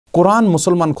কোরআন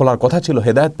মুসলমান খোলার কথা ছিল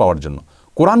হেদায়েত পাওয়ার জন্য,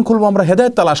 কোরআন খুলবো আমরা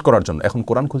হেদায়েত তালাশ করার জন্য, এখন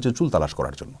কোরআন খুলছে চুল তালাশ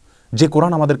করার জন্য। যে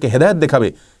কোরআন আমাদেরকে হেদায়েত দেখাবে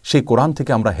সেই কোরআন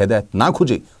থেকে আমরা হেদায়েত না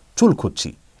খুঁজে চুল খুঁজছি।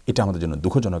 এটা আমাদের জন্য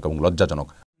দুঃখজনক এবং লজ্জাজনক।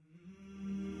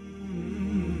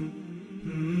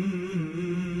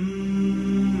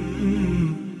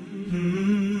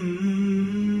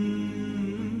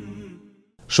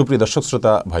 সুপ্রিয় দর্শক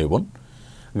শ্রোতা ভাই বোন,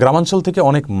 গ্রামাঞ্চল থেকে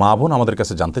অনেক মা বোন আমাদের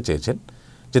কাছে জানতে চেয়েছেন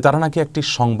যে তারা নাকি একটি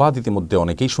সংবাদ ইতিমধ্যে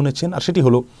অনেকেই শুনেছেন, আর সেটি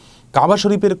হলো কাবা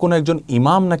শরীফের কোনো একজন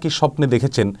ইমাম নাকি স্বপ্নে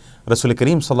দেখেছেন রাসূল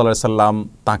করিম সাল্লাল্লাহু আলাইহি সাল্লাম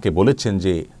তাঁকে বলেছেন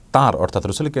যে তাঁর অর্থাৎ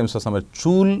রাসূল করিম সাল্লাল্লাহু আলাইহি সাল্লামের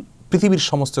চুল পৃথিবীর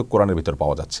সমস্ত কোরআনের ভিতর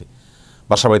পাওয়া যাচ্ছে।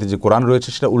 বাসাবাড়িতে যে কোরআন রয়েছে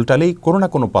সেটা উল্টালেই কোনো না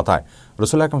কোনো পাতায়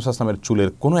রাসূল আকরাম সাল্লাল্লাহু আলাইহি ওয়াসাল্লামের চুলের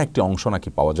কোনো একটি অংশ নাকি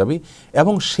পাওয়া যাবে,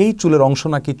 এবং সেই চুলের অংশ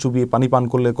নাকি চুবিয়ে পানি পান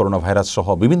করলে করোনা ভাইরাস সহ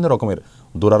বিভিন্ন রকমের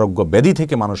দুরারোগ্য ব্যাধি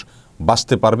থেকে মানুষ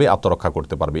বাঁচতে পারবে, আত্মরক্ষা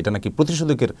করতে পারবে। এটা নাকি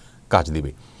প্রতিষেধকের কাজ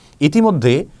দিবে।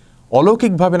 ইতিমধ্যে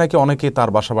অলৌকিকভাবে নাকি অনেকে তার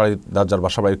যার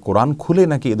বাসাবাড়ির কোরআন খুলে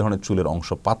নাকি এ ধরনের চুলের অংশ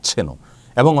পাচ্ছেনও,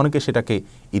 এবং অনেকে সেটাকে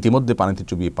ইতিমধ্যে পানিতে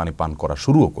চুবিয়ে পানি পান করা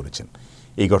শুরুও করেছেন।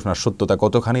 এই ঘটনার সত্যতা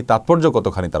কতখানি, তাৎপর্য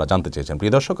কতখানি তারা জানতে চেয়েছেন।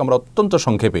 প্রিয় দর্শক, আমরা অত্যন্ত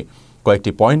সংক্ষেপে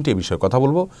কয়েকটি পয়েন্টে এই বিষয়ে কথা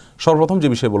বলবো। সর্বপ্রথম যে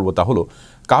বিষয়ে বলবো তা হলো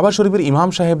কাবা শরীফের ইমাম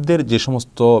সাহেবদের যে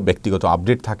সমস্ত ব্যক্তিগত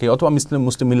আপডেট থাকে অথবা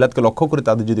মুসলিম মিল্লাতকে লক্ষ্য করে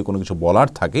তাদের যদি কোনো কিছু বলার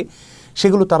থাকে,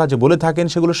 সেগুলো তারা যে বলে থাকেন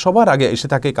সেগুলো সবার আগে এসে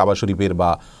থাকে কাবা শরীফের বা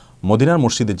মদিনার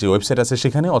মসজিদের যে ওয়েবসাইট আছে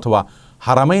সেখানে, অথবা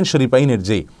হারামাইন শরীফাইনের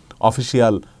যে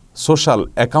অফিসিয়াল সোশ্যাল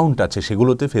অ্যাকাউন্ট আছে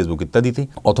সেগুলোতে, ফেসবুক ইত্যাদিতে,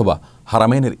 অথবা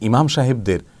হারামাইনের ইমাম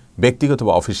সাহেবদের ব্যক্তিগত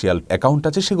বা অফিসিয়াল অ্যাকাউন্ট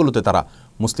আছে সেগুলোতে তারা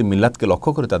মুসলিম মিল্লাতকে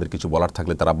লক্ষ্য করে তাদের কিছু বলার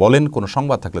থাকলে তারা বলেন, কোনো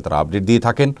সংবাদ থাকলে তারা আপডেট দিয়ে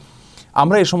থাকেন।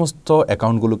 আমরা এই সমস্ত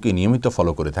অ্যাকাউন্টগুলোকে নিয়মিত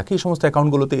ফলো করে থাকি। এই সমস্ত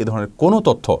অ্যাকাউন্টগুলোতে এই ধরনের কোনো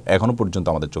তথ্য এখনও পর্যন্ত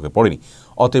আমাদের চোখে পড়েনি।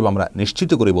 অতএব আমরা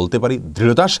নিশ্চিত করে বলতে পারি,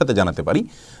 দৃঢ়তার সাথে জানাতে পারি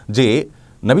যে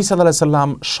নবী সাল্লাল্লাহু আলাইহি সাল্লাম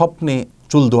স্বপ্নে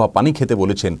চুল ধোয়া পানি খেতে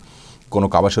বলেছেন কোনো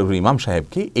কাবা শরীফের ইমাম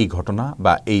সাহেবকে। এই ঘটনা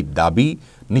বা এই দাবি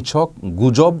নিছক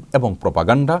গুজব এবং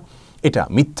প্রপাগান্ডা, এটা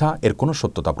মিথ্যা, এর কোনো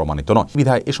সত্যতা প্রমাণিত নয়।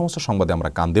 বিধায় এ সমস্ত সংবাদে আমরা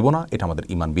কান দেব না। এটা আমাদের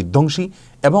ঈমান বিধ্বংসী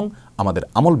এবং আমাদের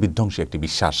আমল বিধ্বংসী একটি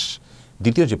বিশ্বাস।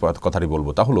 দ্বিতীয় যে কথাটি বলবো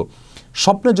তা হলো,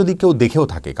 স্বপ্নে যদি কেউ দেখেও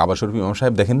থাকে, কাবা শরীফ ইমাম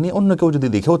সাহেব দেখেননি, অন্য কেউ যদি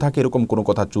দেখেও থাকে এরকম কোনো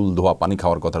কথা, চুল ধোয়া পানি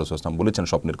খাওয়ার কথা রাসূল সাল্লাল্লাহু আলাইহি ওয়াসাল্লাম বলেছেন,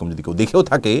 স্বপ্নে এরকম যদি কেউ দেখেও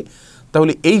থাকে,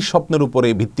 তাহলে এই স্বপ্নের উপরে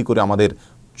ভিত্তি করে আমাদের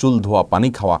চুল ধোয়া পানি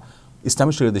খাওয়া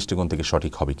ইসলামী শরীয়তের দৃষ্টিকোণ থেকে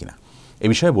সঠিক হবে কিনা এ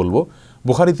বিষয়ে বলবো।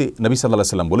 বুখারীতে নবী সাল্লাল্লাহু আলাইহি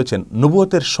ওয়াসাল্লাম বলেছেন,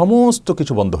 নবুয়তের সমস্ত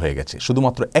কিছু বন্ধ হয়ে গেছে,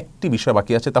 শুধুমাত্র একটি বিষয়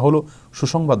বাকি আছে, তা হলো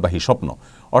সুসংবাদবাহী স্বপ্ন।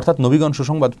 অর্থাৎ নবীগণ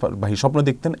সুসংবাদবাহী স্বপ্ন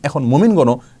দেখতেন, এখন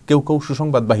মুমিনগণও কেউ কেউ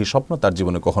সুসংবাদবাহী স্বপ্ন তার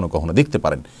জীবনে কখনো কখনো দেখতে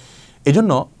পারেন।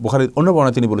 এজন্য বুখারীর অন্য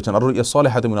বর্ণনায় তিনি বলেছেন, আর-রুইয়া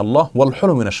সালিহাতু মিনাল্লাহ ওয়াল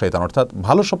হুলমু মিনাশ শাইতান, অর্থাৎ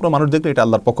ভালো স্বপ্ন মানুষ দেখলে এটা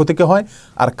আল্লাহর পক্ষ থেকে হয়,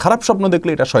 আর খারাপ স্বপ্ন দেখলে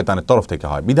এটা শয়তানের তরফ থেকে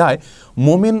হয়। বিধায়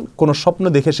মুমিন কোনো স্বপ্ন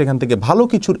দেখে সেখান থেকে ভালো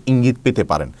কিছুর ইঙ্গিত পেতে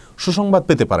পারেন, সুসংবাদ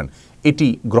পেতে পারেন, এটি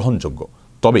গ্রহণযোগ্য।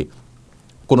 তবে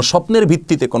কোনো স্বপ্নের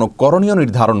ভিত্তিতে কোনো করণীয়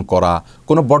নির্ধারণ করা,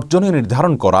 কোনো বর্জনীয়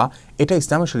নির্ধারণ করা, এটা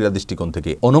ইসলামী শরীয়তের দৃষ্টিকোণ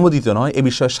থেকে অনুমোদিত নয়। এ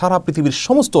বিষয়ে সারা পৃথিবীর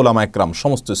সমস্ত ওলামা একরাম,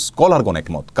 সমস্ত স্কলারগণ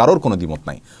একমত, কারোর কোনো দ্বিমত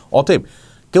নাই। অতএব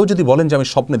কেউ যদি বলেন যে আমি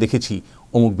স্বপ্নে দেখেছি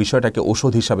অমুক বিষয়টাকে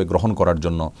ঔষধ হিসাবে গ্রহণ করার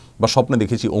জন্য, বা স্বপ্নে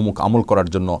দেখেছি অমুক আমল করার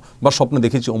জন্য, বা স্বপ্নে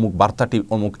দেখেছি অমুক বার্তাটি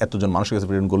অমুক এতজন মানুষের কাছে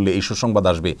প্রেরণ করলে এই সুসংবাদ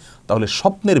আসবে, তাহলে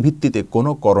স্বপ্নের ভিত্তিতে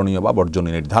কোনো করণীয় বা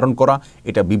বর্জনীয় নির্ধারণ করা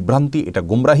এটা বিভ্রান্তি, এটা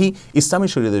গুমরাহি। ইসলামী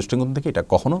শরীয়তের দৃষ্টিকোণ থেকে এটা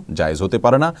কখনো জায়েজ হতে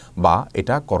পারে না, বা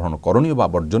এটা কখনো করণীয় বা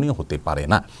বর্জনীয় হতে পারে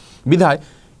না। বিধায়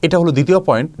এটা হলো দ্বিতীয়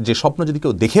পয়েন্ট, যে স্বপ্ন যদি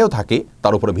কেউ দেখেও থাকে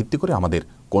তার উপরে ভিত্তি করে আমাদের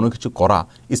কোনো কিছু করা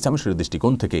ইসলামী শরীয়তের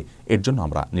দৃষ্টিকোণ থেকে এর জন্য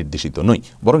আমরা নির্দেশিত নই,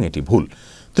 বরং এটি ভুল।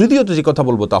 তৃতীয়ত যে কথা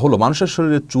বলবো তা হলো, মানুষের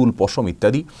শরীরের চুল, পশম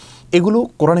ইত্যাদি এগুলো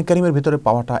কোরআনে কারিমের ভিতরে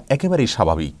পাওয়াটা একেবারেই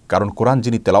স্বাভাবিক। কারণ কোরআন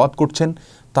যিনি তেলাওয়াত করছেন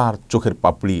তার চোখের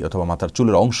পাপড়ি অথবা মাথার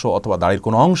চুলের অংশ অথবা দাড়ির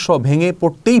কোনো অংশ ভেঙে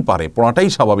পড়তেই পারে, পড়াটাই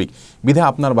স্বাভাবিক। বিধায়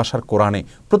আপনার বাসার কোরআনে,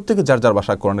 প্রত্যেকে যার যার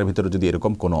বাসার কোরআনের ভিতরে যদি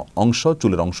এরকম কোনো অংশ,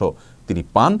 চুলের অংশ তিনি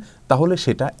পান, তাহলে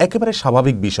সেটা একেবারে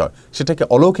স্বাভাবিক বিষয়, সেটাকে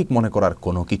অলৌকিক মনে করার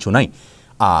কোনো কিছু নাই।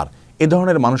 আর এ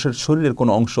ধরনের মানুষের শরীরের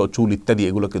কোনো অংশ, চুল ইত্যাদি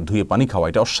এগুলোকে ধুয়ে পানি খাওয়া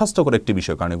এটা অস্বাস্থ্যকর একটি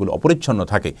বিষয়, কারণ এগুলো অপরিচ্ছন্ন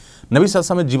থাকে। নবী সাল্লাল্লাহু আলাইহি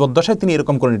ওয়াসাল্লামের জীবদ্দশায় তিনি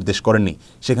এরকম করে নির্দেশ করেননি,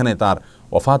 সেখানে তার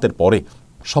ওফাতের পরে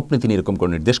স্বপ্নে তিনি এরকম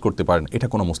করে নির্দেশ করতে পারেন, এটা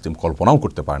কোনো মুসলিম কল্পনাও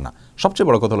করতে পারে না। সবচেয়ে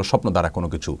বড় কথা হলো, স্বপ্ন দ্বারা কোনো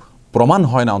কিছু প্রমাণ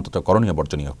হয় না, অন্তত করণীয়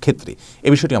বর্জনীয় ক্ষেত্রে।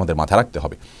 এই বিষয়টি আমাদের মাথায় রাখতে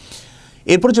হবে।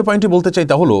 এরপর যে পয়েন্টটি বলতে চাই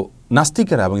তা হলো,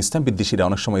 নাস্তিকেরা এবং ইসলাম বিদ্বেষীরা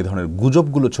অনেক সময় এই ধরনের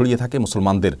গুজবগুলো ছড়িয়ে থাকে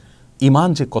মুসলমানদের ঈমান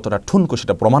যে কতটা ঠুনকো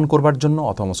সেটা প্রমাণ করবার জন্য,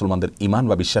 অথবা মুসলমানদের ঈমান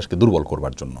বা বিশ্বাসকে দুর্বল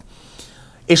করবার জন্য।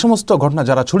 এই সমস্ত ঘটনা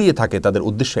যারা ছড়িয়ে থাকে তাদের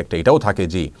উদ্দেশ্য একটা এটাও থাকে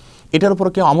যে এটার উপর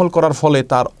কেউ আমল করার ফলে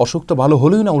তার অসুখ তো ভালো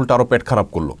হলোই না, উল্টা আরও পেট খারাপ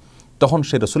করলো। তখন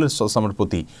সে রাসূলের সাল্লাল্লাহু আলাইহি ওয়াসাল্লামের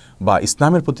প্রতি বা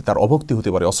ইসলামের প্রতি তার অভক্তি হতে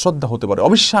পারে, অশ্রদ্ধা হতে পারে,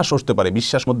 অবিশ্বাস হতে পারে,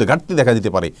 বিশ্বাস মধ্যে ঘাটতি দেখা দিতে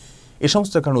পারে। এ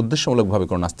সমস্ত কারণে উদ্দেশ্যমূলকভাবে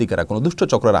কোনো নাস্তিকেরা, কোনো দুষ্ট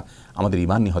চক্ররা আমাদের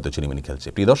ঈমান নিয়ে হয়তো চিনিমিনি খেলছে।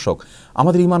 প্রিয় দর্শক,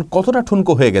 আমাদের ঈমান কতটা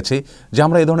ঠুনকো হয়ে গেছে যে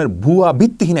আমরা এই ধরনের ভুয়া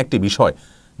ভিত্তিহীন একটি বিষয়,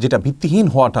 যেটা ভিত্তিহীন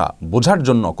হওয়াটা বোঝার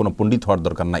জন্য কোনো পণ্ডিত হওয়ার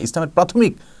দরকার না, ইসলামের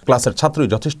প্রাথমিক ক্লাসের ছাত্রই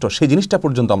যথেষ্ট, সেই জিনিসটা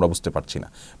পর্যন্ত আমরা বুঝতে পারছি না।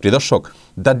 প্রিয় দর্শক,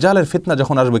 দাজ্জালের ফিতনা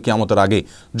যখন আসবে কিয়ামতের আগে,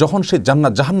 যখন সে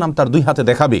জান্নাত জাহান্নাম তার দুই হাতে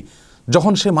দেখাবে,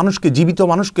 যখন সে মানুষকে, জীবিত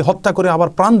মানুষকে হত্যা করে আবার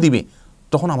প্রাণ দিবে,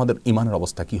 তখন আমাদের ঈমানের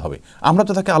অবস্থা কি হবে? আমরা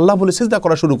তো তাকে আল্লাহ বলে সিজদা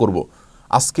করা শুরু করব।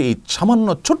 আজকে এই সামান্য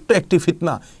ছোট্ট একটি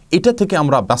ফিতনা, এটা থেকে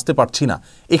আমরা বাঁচতে পারছি না,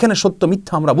 এখানে সত্য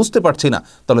মিথ্যা আমরা বুঝতে পারছি না,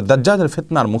 তাহলে দাজ্জালের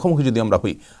ফিতনার মুখোমুখি যদি আমরা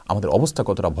হই, আমাদের অবস্থা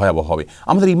কতটা ভয়াবহ হবে,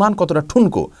 আমাদের ঈমান কতটা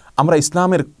ঠুনকো, আমরা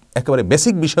ইসলামের একেবারে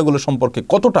বেসিক বিষয়গুলো সম্পর্কে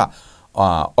কতটা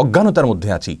অজ্ঞানতার মধ্যে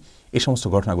আছি, এই সমস্ত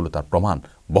ঘটনাগুলো তার প্রমাণ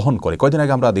বহন করে। কয়দিন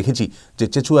আগে আমরা দেখেছি যে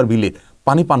চেচুয়ার বিলে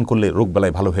পানি পান করলে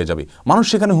রোগবেলায় ভালো হয়ে যাবে, মানুষ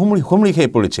সেখানে হুমড়ি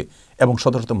খেয়ে পড়েছে এবং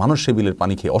শত শত মানুষ সে বিলের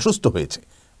পানি খেয়ে অসুস্থ হয়েছে।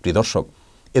 প্রিয় দর্শক,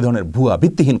 এ ধরনের ভুয়া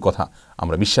ভিত্তিহীন কথা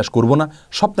আমরা বিশ্বাস করব না।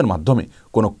 স্বপ্নের মাধ্যমে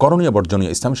কোনো করণীয়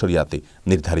বর্জনীয় ইসলাম শরিয়াতে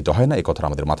নির্ধারিত হয় না, এই কথা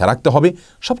আমাদের মাথায় রাখতে হবে।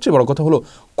 সবচেয়ে বড় কথা হলো,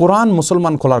 কোরআন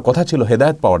মুসলমান খোলার কথা ছিল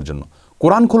হেদায়েত পাওয়ার জন্য,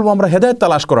 কোরআন খুলবো আমরা হেদায়েত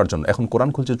তালাশ করার জন্য, এখন কোরআন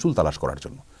খুলছে চুল তালাশ করার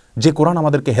জন্য। যে কোরআন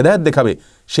আমাদেরকে হেদায়েত দেখাবে,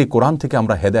 সেই কোরআন থেকে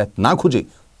আমরা হেদায়েত না খুঁজে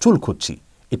চুল খুঁজছি।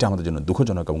 এটা আমাদের জন্য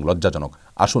দুঃখজনক এবং লজ্জাজনক।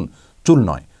 আসুন, চুল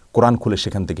নয়, কোরআন খুলে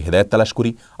সেখান থেকে হেদায়েত তালাশ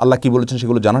করি, আল্লাহ কি বলেছেন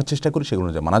সেগুলো জানার চেষ্টা করি, সেগুলো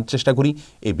মানার চেষ্টা করি।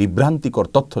 এই বিভ্রান্তিকর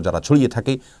তথ্য যারা ছড়িয়ে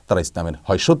থাকে, তারা ইসলামের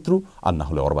হয় শত্রু, আর না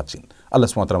হলে অর্বাচীন। আল্লাহ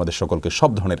সুবহানাহু ওয়া তাআলা আমাদের সকলকে সব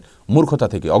ধরনের মূর্খতা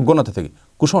থেকে, অজ্ঞতা থেকে,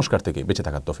 কুসংস্কার থেকে বেঁচে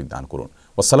থাকার তৌফিক দান করুন।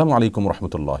 আসসালামু আলাইকুম ওয়া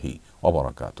রাহমাতুল্লাহি ওয়া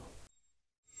বারাকাতুহু।